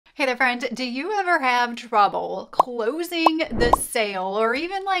Hey there, friend. Do you ever have trouble closing the sale or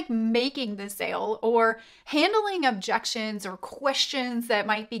even like making the sale or handling objections or questions that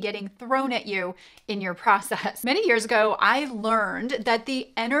might be getting thrown at you in your process? Many years ago, I learned that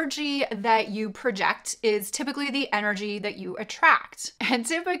the energy that you project is typically the energy that you attract. And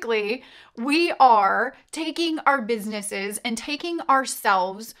typically, we are taking our businesses and taking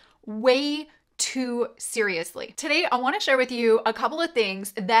ourselves way too seriously. Today, I want to share with you a couple of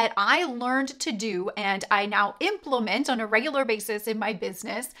things that I learned to do and I now implement on a regular basis in my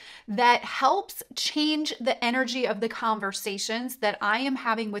business that helps change the energy of the conversations that I am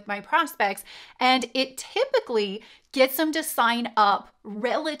having with my prospects. And it typically gets them to sign up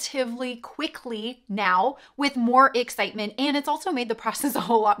relatively quickly now with more excitement. And it's also made the process a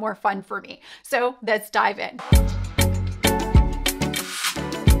whole lot more fun for me. So let's dive in.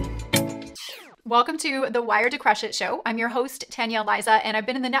 Welcome to the Wired to Crush It show. I'm your host, Tanya, Aliza, and I've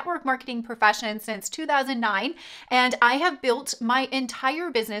been in the network marketing profession since 2009. And I have built my entire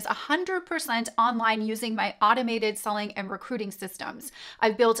business 100% online using my automated selling and recruiting systems.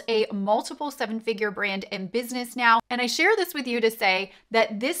 I've built a multiple seven-figure brand and business now. And I share this with you to say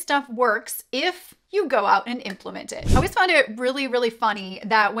that this stuff works if you go out and implement it. I always found it really, really funny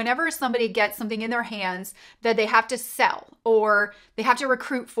that whenever somebody gets something in their hands that they have to sell or they have to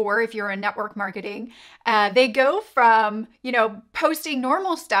recruit for, if you're in network marketing, they go from, posting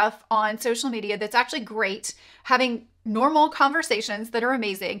normal stuff on social media that's actually great, having normal conversations that are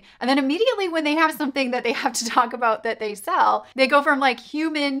amazing. And then immediately when they have something that they have to talk about that they sell, they go from like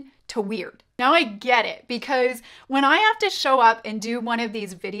human to weird. Now I get it, because when I have to show up and do one of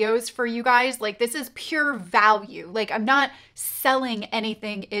these videos for you guys, like this is pure value. Like I'm not selling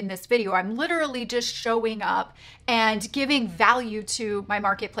anything in this video. I'm literally just showing up and giving value to my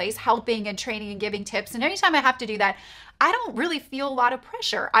marketplace, helping and training and giving tips. And anytime I have to do that, I don't really feel a lot of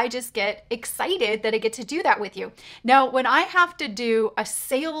pressure. I just get excited that I get to do that with you. Now, when I have to do a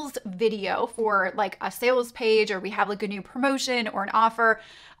sales video for like a sales page, or we have like a new promotion or an offer,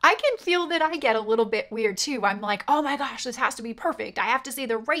 I can feel that I get a little bit weird too. I'm like, oh my gosh, this has to be perfect. I have to say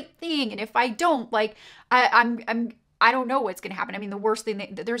the right thing. And if I don't, like, I don't know what's going to happen. I mean, the worst thing,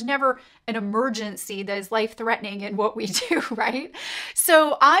 there's never an emergency that is life-threatening in what we do, right?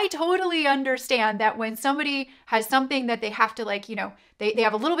 So I totally understand that when somebody has something that they have to they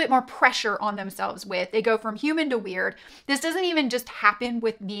have a little bit more pressure on themselves with, they go from human to weird. This doesn't even just happen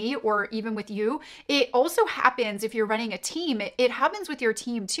with me or even with you. It also happens if you're running a team. It happens with your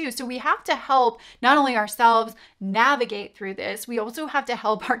team too. So we have to help not only ourselves navigate through this, we also have to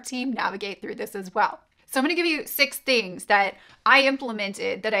help our team navigate through this as well. So I'm going to give you 6 things that I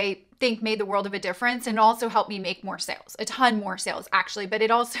implemented that I think made the world of a difference and also helped me make more sales, a ton more sales actually, but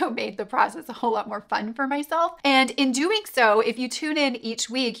it also made the process a whole lot more fun for myself. And in doing so, if you tune in each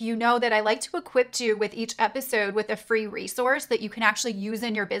week, you know that I like to equip you with each episode with a free resource that you can actually use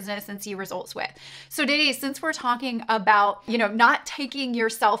in your business and see results with. So today, since we're talking about, not taking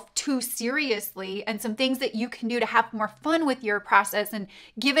yourself too seriously and some things that you can do to have more fun with your process and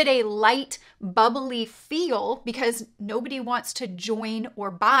give it a light, bubbly feel, because nobody wants to join or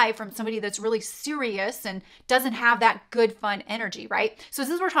buy from somebody that's really serious and doesn't have that good, fun energy, right? So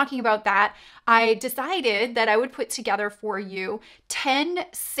since we're talking about that, I decided that I would put together for you 10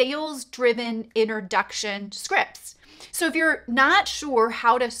 sales-driven introduction scripts. So if you're not sure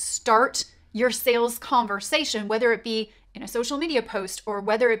how to start your sales conversation, whether it be in a social media post or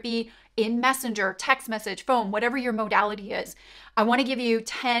whether it be in Messenger, text message, phone, whatever your modality is, I want to give you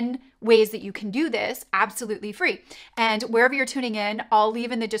 10 ways that you can do this absolutely free. And wherever you're tuning in, I'll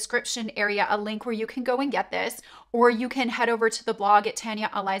leave in the description area a link where you can go and get this, or you can head over to the blog at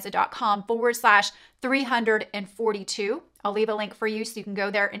tanyaaliza.com/342. I'll leave a link for you so you can go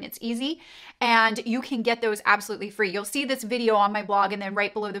there and it's easy. And you can get those absolutely free. You'll see this video on my blog, and then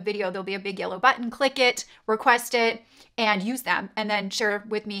right below the video, there'll be a big yellow button. Click it, request it, and use them. And then share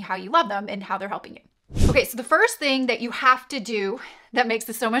with me how you love them and how they're helping you. Okay, so the first thing that you have to do that makes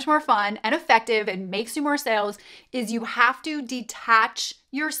this so much more fun and effective and makes you more sales is you have to detach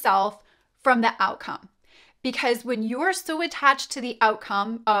yourself from the outcome. Because when you're so attached to the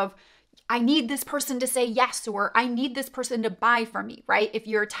outcome of, I need this person to say yes, or I need this person to buy from me, right? If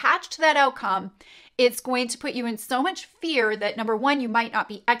you're attached to that outcome, it's going to put you in so much fear that, number one, you might not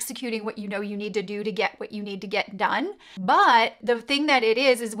be executing what you know you need to do to get what you need to get done. But the thing that it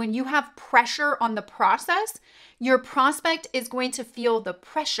is when you have pressure on the process, your prospect is going to feel the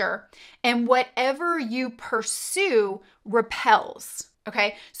pressure, and whatever you pursue repels.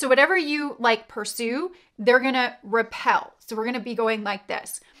 Okay, so whatever you pursue, they're gonna repel. So we're gonna be going like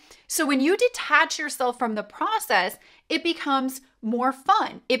this. So when you detach yourself from the process, it becomes more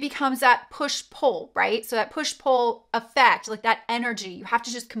fun. It becomes that push-pull, right? So that push-pull effect, like that energy, you have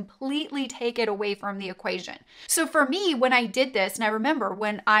to just completely take it away from the equation. So for me, when I did this, and I remember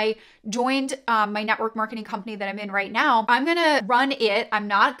when I joined my network marketing company that I'm in right now, I'm gonna run it. I'm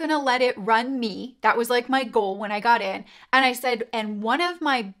not gonna let it run me. That was like my goal when I got in. And I said, and one of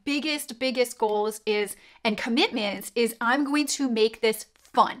my biggest goals is, and commitments is, I'm going to make this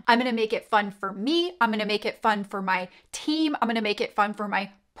fun. I'm going to make it fun for me. I'm going to make it fun for my team. I'm going to make it fun for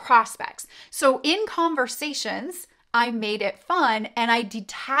my prospects. So in conversations, I made it fun and I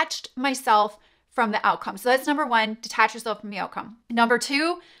detached myself from the outcome. So that's number one, detach yourself from the outcome. Number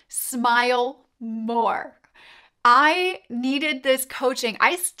two, smile more. I needed this coaching.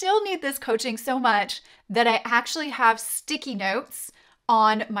 I still need this coaching so much that I actually have sticky notes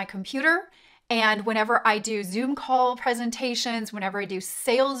on my computer. And whenever I do Zoom call presentations, whenever I do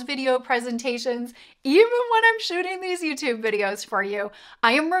sales video presentations, even when I'm shooting these YouTube videos for you,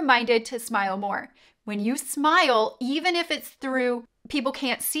 I am reminded to smile more. When you smile, even if it's through people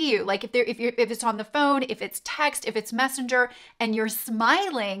can't see you, like if it's on the phone, if it's text, if it's messenger, and you're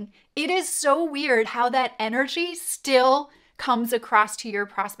smiling, it is so weird how that energy still comes across to your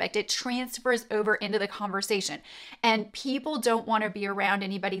prospect. It transfers over into the conversation. And people don't want to be around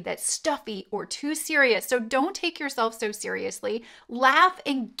anybody that's stuffy or too serious. So don't take yourself so seriously. Laugh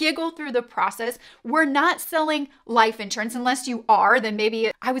and giggle through the process. We're not selling life insurance. Unless you are, then maybe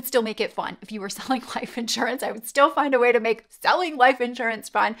I would still make it fun. If you were selling life insurance, I would still find a way to make selling life insurance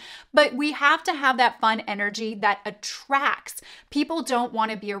fun. But we have to have that fun energy that attracts. People don't want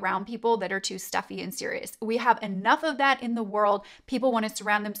to be around people that are too stuffy and serious. We have enough of that in the world. People want to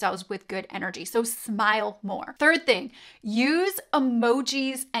surround themselves with good energy. So smile more. Third thing, use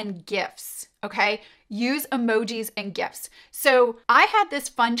emojis and GIFs. Okay. Use emojis and GIFs. So I had this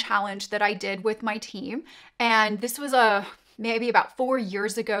fun challenge that I did with my team. And this was maybe about 4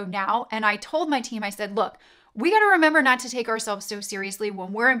 years ago now. And I told my team, I said, look, we got to remember not to take ourselves so seriously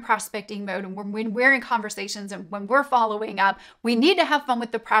when we're in prospecting mode and when we're in conversations and when we're following up. We need to have fun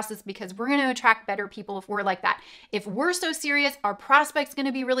with the process because we're going to attract better people if we're like that. If we're so serious, our prospect's going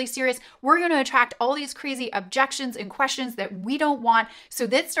to be really serious. We're going to attract all these crazy objections and questions that we don't want. So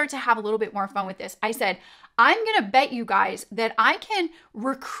let's start to have a little bit more fun with this. I said, I'm going to bet you guys that I can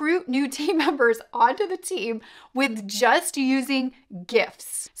recruit new team members onto the team with just using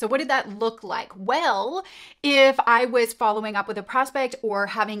GIFs. So what did that look like? Well, if I was following up with a prospect or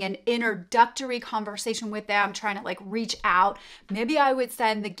having an introductory conversation with them, trying to like reach out, maybe I would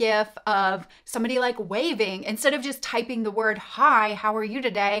send the GIF of somebody like waving. Instead of just typing the word, hi, how are you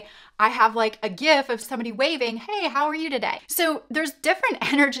today? I have like a GIF of somebody waving, hey, how are you today? So there's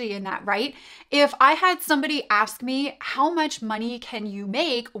different energy in that, right? If I had somebody ask me, how much money can you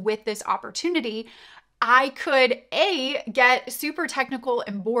make with this opportunity? I could get super technical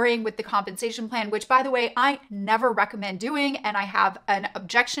and boring with the compensation plan, which by the way, I never recommend doing. And I have an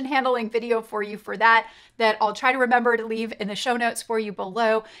objection handling video for you for that I'll try to remember to leave in the show notes for you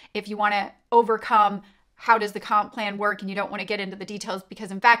below if you want to overcome how does the comp plan work and you don't want to get into the details,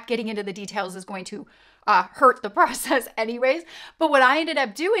 because in fact, getting into the details is going to hurt the process anyways. But what I ended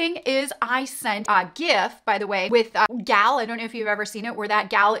up doing is I sent a GIF, by the way, with a gal. I don't know if you've ever seen it, where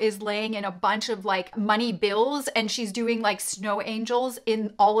that gal is laying in a bunch of like money bills and she's doing like snow angels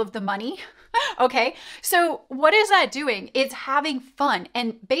in all of the money. Okay, so what is that doing? It's having fun.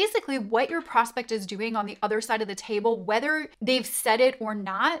 And basically what your prospect is doing on the other side of the table, whether they've said it or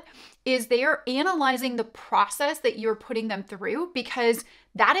not, is they are analyzing the process that you're putting them through, because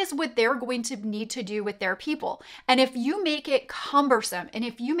that is what they're going to need to do with their people. And if you make it cumbersome, and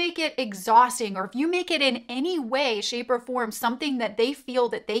if you make it exhausting, or if you make it in any way, shape, or form something that they feel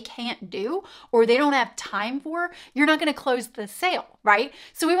that they can't do or they don't have time for, you're not going to close the sale, right?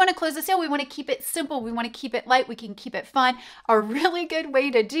 So we want to close the sale. We want to keep it simple. We want to keep it light. We can keep it fun. A really good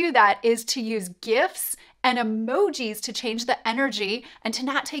way to do that is to use GIFs and emojis to change the energy and to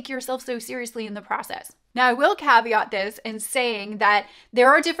not take yourself so seriously in the process. Now, I will caveat this in saying that there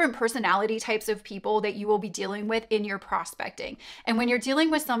are different personality types of people that you will be dealing with in your prospecting. And when you're dealing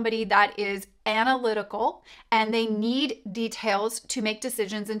with somebody that is analytical and they need details to make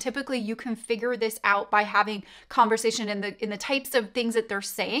decisions, and typically you can figure this out by having conversation in the types of things that they're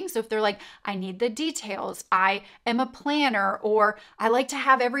saying. So if they're like, I need the details, I am a planner, or I like to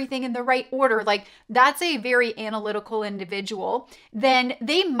have everything in the right order, like that's a very analytical individual, then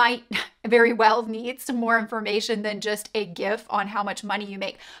they might very well need some more information than just a GIF on how much money you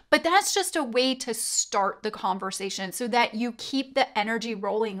make. But that's just a way to start the conversation so that you keep the energy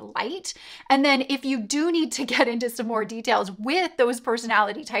rolling light And then if you do need to get into some more details with those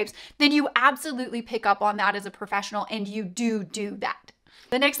personality types, then you absolutely pick up on that as a professional, and you do that.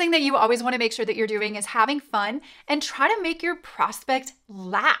 The next thing that you always want to make sure that you're doing is having fun and try to make your prospect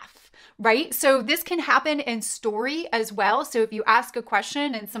laugh. Right? So this can happen in story as well. So if you ask a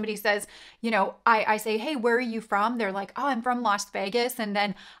question and somebody says, I say, hey, where are you from? They're like, oh, I'm from Las Vegas. And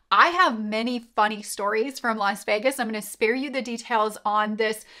then I have many funny stories from Las Vegas. I'm going to spare you the details on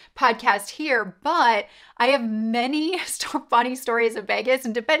this podcast here, but I have many funny stories of Vegas.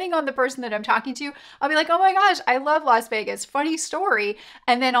 And depending on the person that I'm talking to, I'll be like, oh my gosh, I love Las Vegas. Funny story.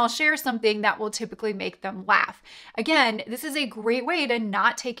 And then I'll share something that will typically make them laugh. Again, this is a great way to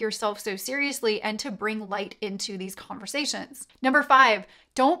not take yourself so seriously and to bring light into these conversations. Number 5,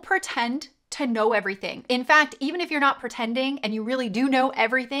 don't pretend to know everything. In fact, even if you're not pretending and you really do know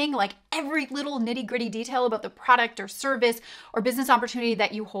everything, like every little nitty-gritty detail about the product or service or business opportunity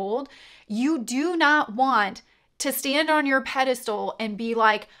that you hold, you do not want to stand on your pedestal and be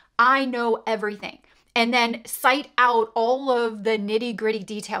like, I know everything, and then cite out all of the nitty-gritty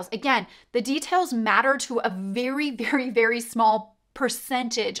details. Again, the details matter to a very, very, very small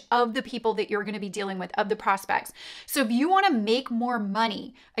percentage of the people that you're going to be dealing with, of the prospects. So if you want to make more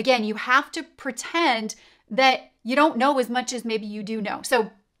money, again, you have to pretend that you don't know as much as maybe you do know. So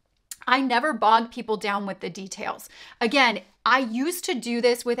I never bog people down with the details. Again, I used to do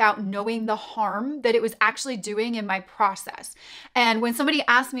this without knowing the harm that it was actually doing in my process. And when somebody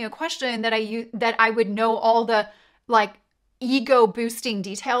asked me a question that I would know all the ego boosting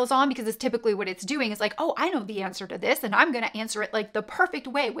details on, because it's typically what it's doing is like, oh, I know the answer to this and I'm going to answer it like the perfect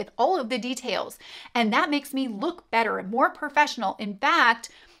way with all of the details. And that makes me look better and more professional. In fact,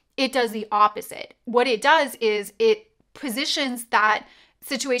 it does the opposite. What it does is it positions that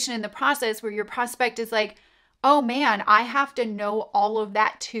situation in the process where your prospect is like, oh man, I have to know all of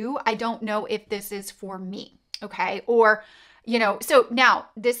that too. I don't know if this is for me. Okay. Or so now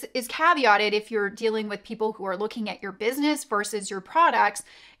this is caveated if you're dealing with people who are looking at your business versus your products.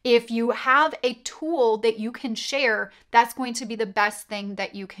 If you have a tool that you can share, that's going to be the best thing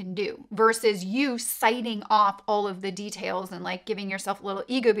that you can do versus you citing off all of the details and giving yourself a little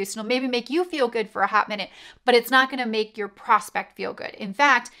ego boost. It'll maybe make you feel good for a hot minute, but it's not going to make your prospect feel good. In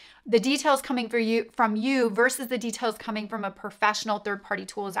fact, the details coming from you versus the details coming from a professional third-party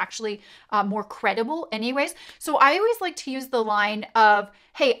tool is actually more credible anyways. So I always like to use the line of,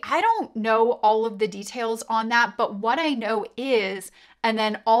 hey, I don't know all of the details on that, but what I know is, and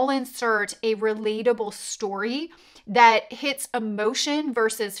then I'll insert a relatable story that hits emotion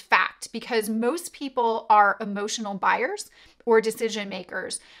versus fact, because most people are emotional buyers or decision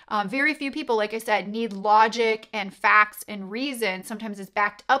makers. Very few people, like I said, need logic and facts and reason. Sometimes it's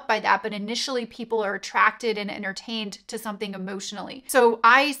backed up by that, but initially people are attracted and entertained to something emotionally. So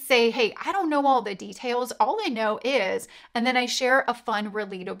I say, hey, I don't know all the details. All I know is, and then I share a fun,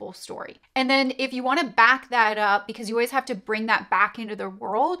 relatable story. And then if you want to back that up, because you always have to bring that back into the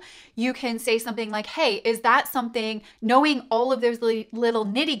world, you can say something like, hey, is that something, knowing all of those little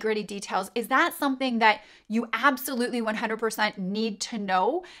nitty gritty details, is that something that you absolutely 100% need to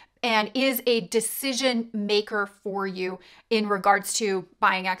know and is a decision maker for you in regards to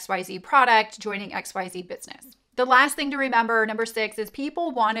buying XYZ product, joining XYZ business? The last thing to remember, number 6, is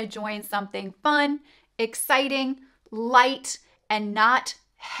people want to join something fun, exciting, light, and not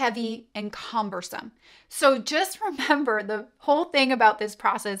heavy and cumbersome. So just remember, the whole thing about this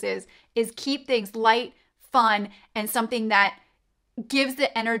process is keep things light, fun, and something that gives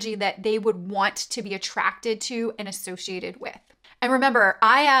the energy that they would want to be attracted to and associated with. And remember,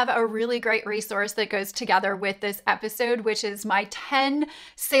 I have a really great resource that goes together with this episode, which is my 10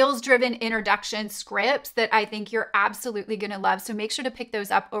 sales-driven introduction scripts that I think you're absolutely going to love. So make sure to pick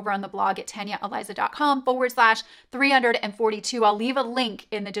those up over on the blog at tanyaaliza.com/342. I'll leave a link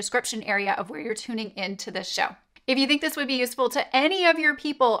in the description area of where you're tuning into this show. If you think this would be useful to any of your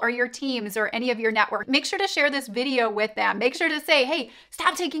people or your teams or any of your network, make sure to share this video with them. Make sure to say, hey,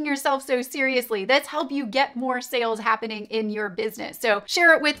 stop taking yourself so seriously. Let's help you get more sales happening in your business. So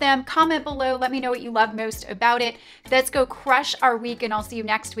share it with them, comment below, let me know what you love most about it. Let's go crush our week, and I'll see you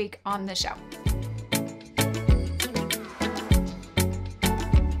next week on the show.